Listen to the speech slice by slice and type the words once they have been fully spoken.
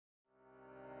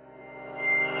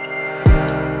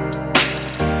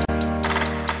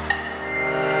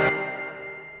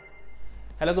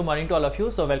Hello, good morning to all of you.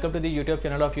 So welcome to the YouTube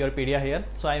channel of Yourpedia here.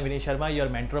 So I am Vinay Sharma, your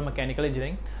mentor of mechanical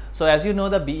engineering. So as you know,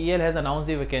 the BEL has announced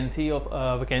the vacancy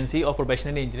of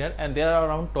probationary engineer, and there are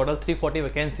around total 340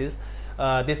 vacancies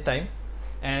this time.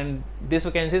 And this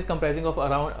vacancy is comprising of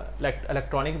around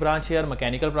electronic branch here,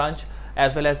 mechanical branch,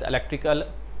 as well as electrical,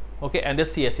 okay, and the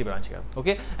CSE branch here,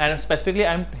 okay. And specifically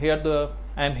I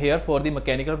am here for the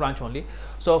mechanical branch only.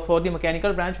 So for the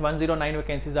mechanical branch, 109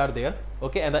 vacancies are there,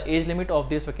 okay, and the age limit of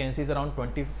this vacancy is around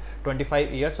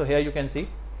 25 years. So here you can see,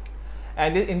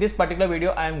 and in this particular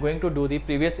video I am going to do the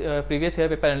previous year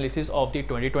paper analysis of the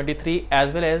 2023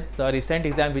 as well as the recent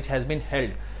exam which has been held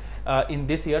in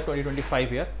this year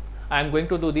 2025 year. I am going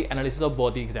to do the analysis of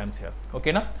both the exams here,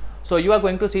 okay now. So you are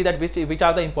going to see that which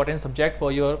are the important subject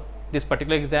for your this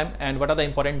particular exam and what are the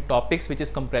important topics which is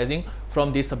comprising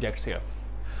from these subjects here.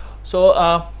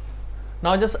 So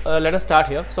now just let us start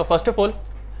here. So first of all,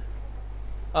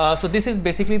 so this is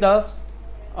basically the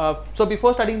so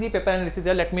before studying the paper analysis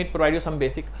here, let me provide you some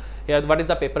basic here. What is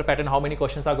the paper pattern, how many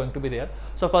questions are going to be there?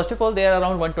 So first of all, there are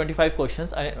around 125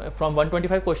 questions. From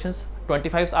 125 questions,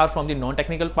 25 are from the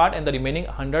non-technical part and the remaining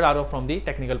 100 are from the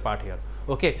technical part here,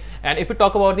 okay. And if we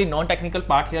talk about the non-technical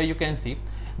part here, you can see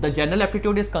the general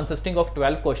aptitude is consisting of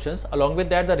 12 questions. Along with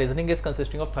that, the reasoning is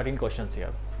consisting of 13 questions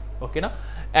here, okay now.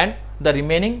 And the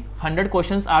remaining 100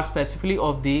 questions are specifically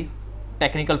of the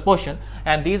technical portion,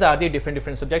 and these are the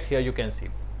different subjects here you can see,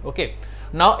 okay.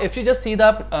 Now if you just see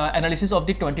the analysis of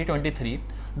the 2023,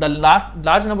 the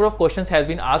large number of questions has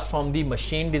been asked from the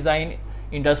machine design,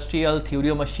 industrial, theory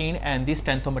of machine, and the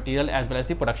strength of material as well as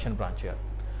the production branch here,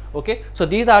 okay. So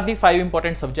these are the 5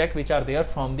 important subjects which are there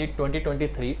from the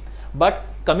 2023. But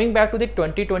coming back to the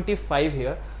 2025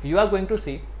 here, you are going to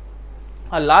see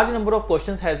a large number of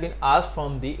questions has been asked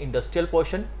from the industrial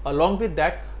portion, along with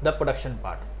that the production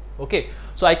part, okay.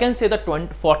 So I can say that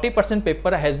 40%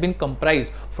 paper has been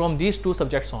comprised from these two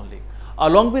subjects only.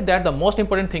 Along with that, the most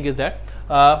important thing is that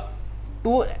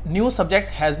 2 new subjects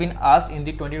has been asked in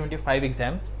the 2025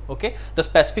 exam, okay.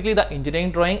 Specifically the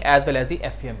engineering drawing as well as the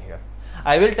FEM here.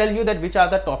 I will tell you that which are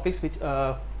the topics which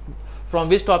from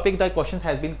which topic the questions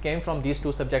has been came from these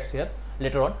 2 subjects here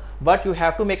later on, but you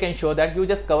have to make ensure that you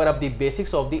just cover up the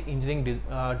basics of the engineering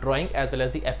drawing as well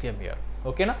as the FEM here,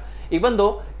 okay now. Even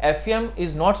though FEM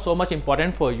is not so much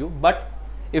important for you, but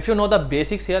if you know the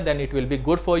basics here, then it will be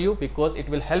good for you because it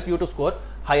will help you to score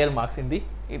higher marks in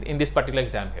this particular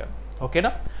exam here, okay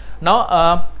now.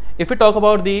 Now if we talk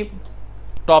about the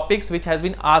topics which has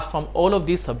been asked from all of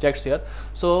these subjects here,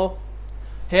 so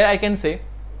here I can say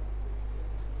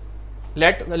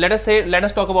let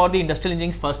us talk about the industrial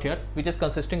engineering first here, which is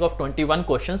consisting of 21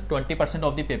 questions, 20%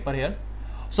 of the paper here.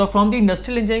 So from the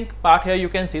industrial engineering part here, you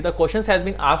can see the questions has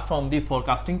been asked from the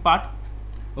forecasting part,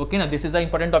 okay. Now this is the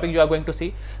important topic you are going to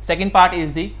see. Second part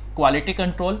is the quality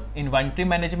control, inventory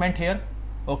management here,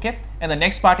 okay, and the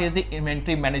next part is the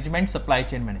inventory management, supply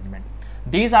chain management.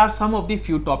 These are some of the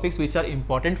few topics which are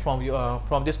important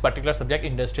from this particular subject,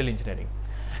 industrial engineering.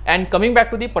 And coming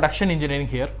back to the production engineering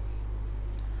here,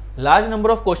 large number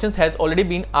of questions has already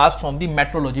been asked from the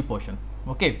metrology portion,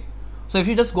 okay. So if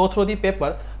you just go through the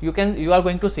paper, you are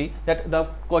going to see that the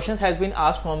questions has been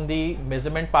asked from the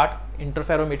measurement part,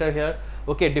 interferometer here,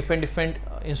 okay, different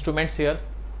instruments here,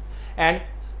 and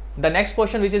the next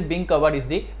portion which is being covered is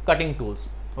the cutting tools,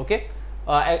 okay,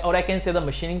 or I can say the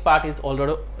machining part is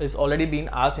already being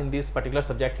asked in this particular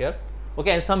subject here,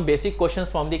 okay. And some basic questions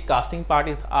from the casting part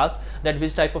is asked, that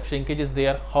which type of shrinkage is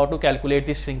there, how to calculate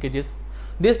these shrinkages.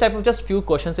 This type of just few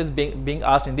questions is being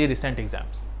asked in the recent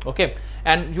exams, okay.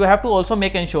 And you have to also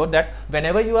make ensure that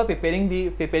whenever you are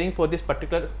preparing for this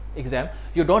particular exam,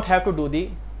 you don't have to do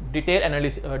the detailed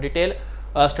analysis,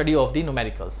 study of the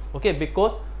numericals, okay,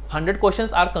 because 100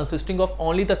 questions are consisting of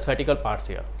only the theoretical parts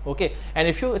here, okay. And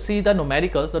if you see the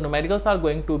numericals are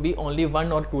going to be only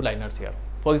 1 or 2 liners here.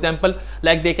 For example,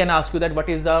 like they can ask you that what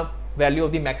is the value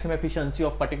of the maximum efficiency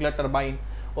of particular turbine,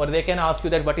 or they can ask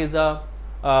you that what is the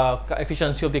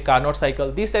efficiency of the Carnot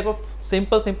cycle. These type of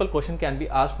simple question can be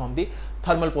asked from the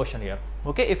thermal portion here,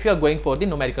 okay, if you are going for the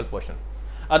numerical portion.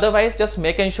 Otherwise, just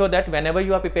make ensure that whenever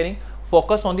you are preparing,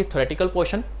 focus on the theoretical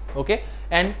portion, okay.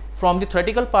 And from the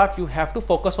theoretical part, you have to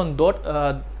focus on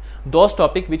those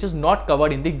topic which is not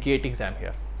covered in the GATE exam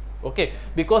here, okay.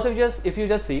 Because if you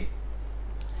just see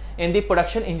in the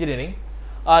production engineering,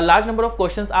 a large number of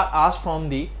questions are asked from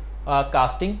the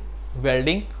casting,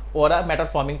 welding, or metal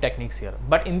forming techniques here.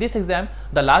 But in this exam,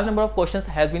 the large number of questions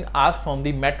has been asked from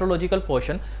the metrological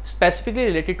portion, specifically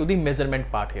related to the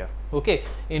measurement part here, okay,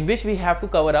 in which we have to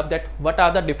cover up that what are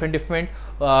the different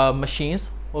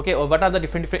machines, okay, or what are the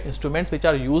different instruments which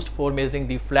are used for measuring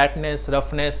the flatness,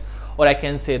 roughness, or I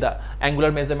can say the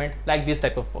angular measurement, like these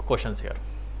type of questions here.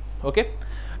 Okay,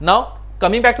 now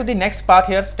coming back to the next part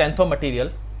here, strength of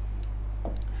material.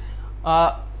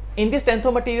 In this strength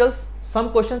of materials,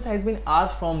 some questions has been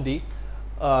asked from the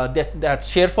that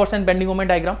shear force and bending moment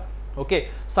diagram. Okay,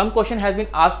 some question has been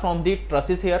asked from the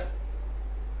trusses here.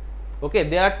 Okay,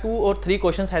 there are 2 or 3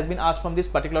 questions has been asked from this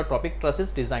particular topic,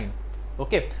 trusses design.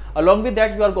 Okay, along with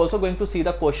that you are also going to see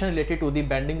the question related to the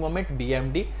bending moment,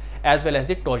 BMD, as well as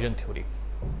the torsion theory.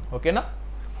 Okay now,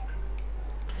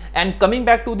 and coming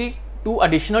back to the 2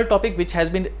 additional topic which has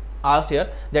been asked here,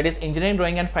 that is engineering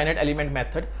drawing and finite element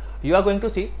method. You are going to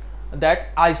see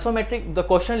that isometric, the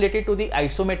question related to the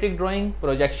isometric drawing,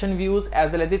 projection views,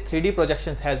 as well as the 3D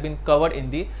projections has been covered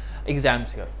in the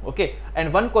exams here. Okay,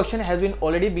 and one question has been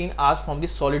already been asked from the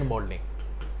solid modeling,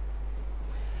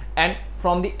 and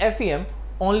from the FEM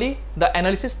only the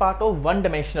analysis part of one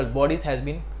dimensional bodies has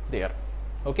been there.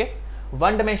 Okay,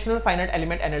 one dimensional finite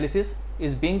element analysis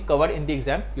is being covered in the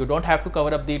exam. You don't have to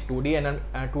cover up the 2D and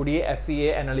 2D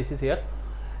FEA analysis here.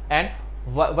 And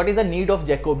what is the need of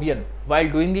Jacobian while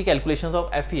doing the calculations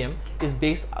of FEM is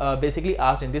basically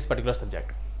asked in this particular subject.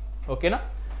 Okay now,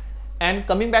 and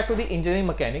coming back to the engineering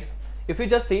mechanics, if you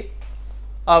just see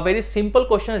a very simple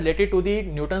question related to the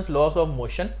Newton's laws of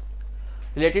motion,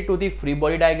 related to the free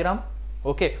body diagram,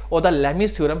 okay, or the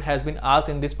Lami's theorem has been asked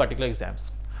in this particular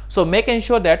exams. So make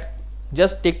ensure that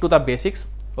just stick to the basics.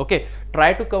 Okay,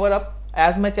 try to cover up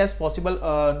as much as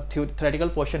possible theoretical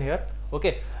portion here.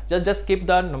 Okay, just skip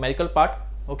the numerical part.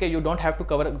 Okay, you don't have to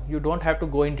cover, you don't have to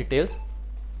go in details.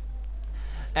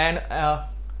 And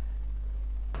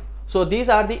so these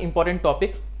are the important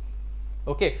topic,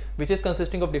 okay, which is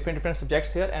consisting of different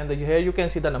subjects here, and here you can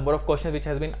see the number of questions which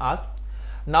has been asked.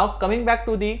 Now coming back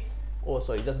to the, oh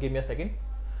sorry, just give me a second.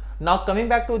 Now coming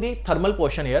back to the thermal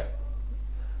portion here,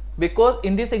 because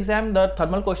in this exam the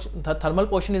thermal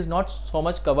portion is not so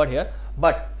much covered here,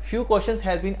 but few questions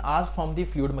has been asked from the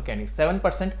fluid mechanics.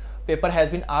 7% paper has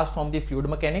been asked from the fluid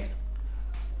mechanics,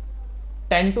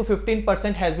 10 to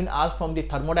 15% has been asked from the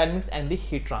thermodynamics and the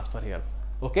heat transfer here.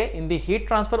 Okay, in the heat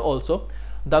transfer also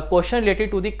the question related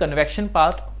to the convection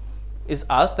part is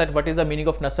asked, that what is the meaning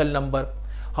of Nusselt number,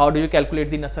 how do you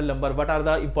calculate the Nusselt number, what are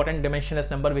the important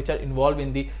dimensionless number which are involved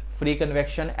in the free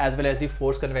convection as well as the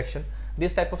forced convection.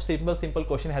 This type of simple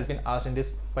question has been asked in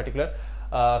this particular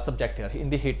subject here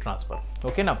in the heat transfer.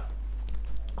 Okay now,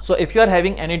 so if you are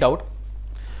having any doubt,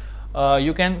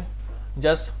 you can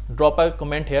just drop a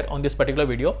comment here on this particular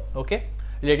video, okay,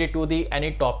 related to the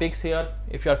any topics here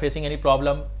if you are facing any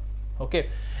problem. Okay,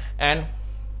 and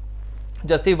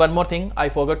just see one more thing I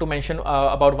forgot to mention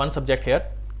about one subject here,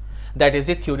 that is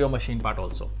the theory of machine part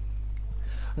also.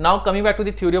 Now coming back to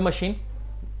the theory of machine,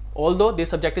 although this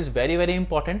subject is very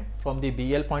important from the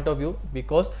BEL point of view,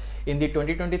 because in the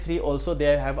 2023 also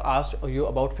they have asked you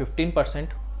about 15%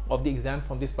 of the exam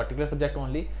from this particular subject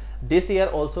only. This year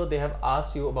also they have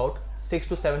asked you about 6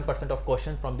 to 7% of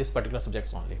questions from this particular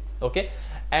subjects only. Okay,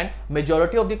 and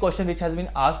majority of the question which has been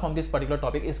asked from this particular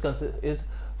topic is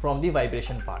from the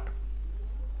vibration part.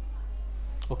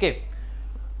 Okay,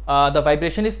 the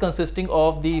vibration is consisting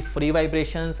of the free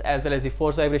vibrations as well as the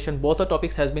forced vibration. Both the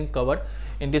topics has been covered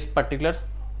in this particular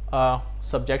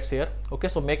subjects here. Okay,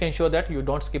 so making sure that you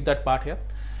don't skip that part here.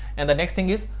 And the next thing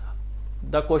is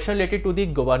the question related to the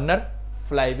governor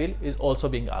flywheel is also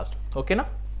being asked. Okay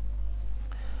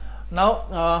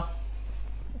now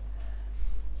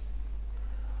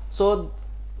so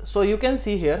you can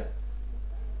see here,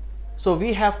 so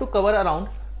we have to cover around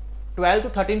 12 to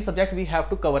 13 subject we have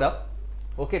to cover up.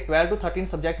 Okay, 12 to 13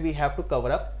 subject we have to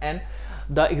cover up, and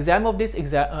the exam of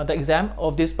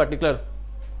this particular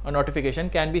notification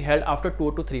can be held after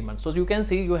 2 to 3 months. So you can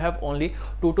see you have only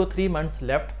 2 to 3 months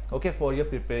left, okay, for your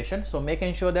preparation. So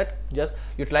making sure that just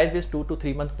utilize this 2 to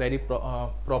 3 months very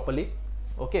properly.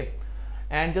 Okay,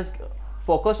 and just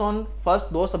focus on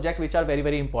first those subjects which are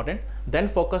very important, then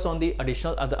focus on the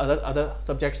additional other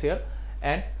subjects here.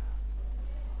 And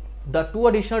the 2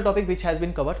 additional topic which has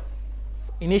been covered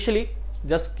initially,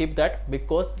 just skip that,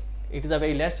 because it is a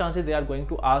very less chances they are going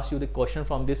to ask you the question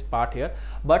from this part here.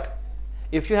 But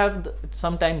if you have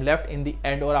some time left in the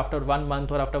end, or after 1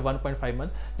 month or after 1.5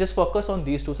 months, just focus on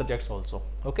these 2 subjects also.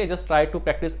 Okay, just try to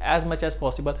practice as much as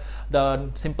possible the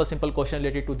simple question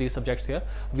related to these subjects here.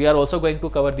 We are also going to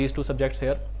cover these 2 subjects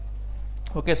here.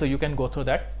 Okay, so you can go through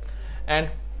that. And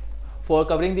for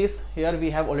covering this here, we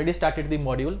have already started the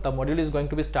module. The module is going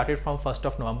to be started from 1st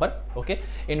of November, okay,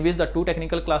 in which the 2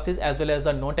 technical classes as well as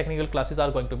the non-technical classes are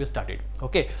going to be started.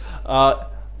 Okay,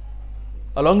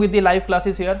 along with the live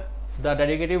classes here, the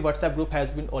dedicated WhatsApp group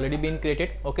has already been created.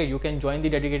 Okay, you can join the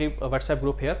dedicated WhatsApp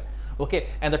group here. Okay,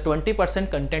 and the 20%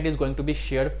 content is going to be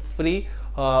shared free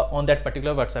on that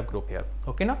particular WhatsApp group here.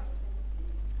 Okay now,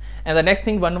 and the next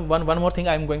thing, one more thing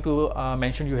I am going to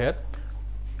mention you here.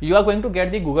 You are going to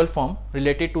get the Google form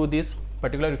related to this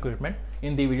particular recruitment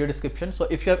in the video description. So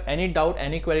if you have any doubt,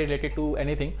 any query related to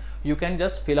anything, you can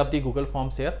just fill up the Google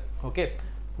forms here, okay,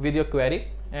 with your query,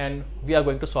 and we are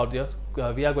going to solve your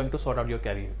sort out your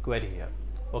query here.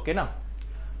 Okay now,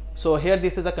 so here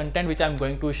this is the content which I am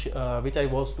going to which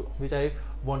I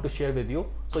want to share with you.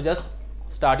 So just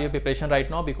start your preparation right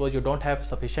now, because you don't have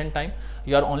sufficient time.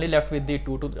 You are only left with the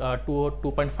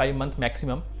 2.5 month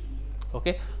maximum.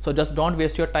 Okay, so just don't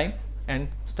waste your time and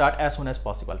start as soon as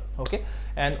possible. Okay,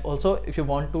 and also if you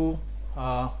want to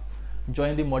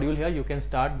join the module here, you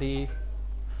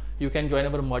can join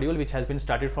our module which has been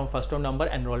started from 1st of November.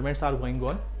 Enrollments are going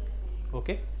on.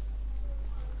 Okay,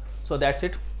 so that's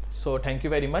it. So thank you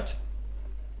very much.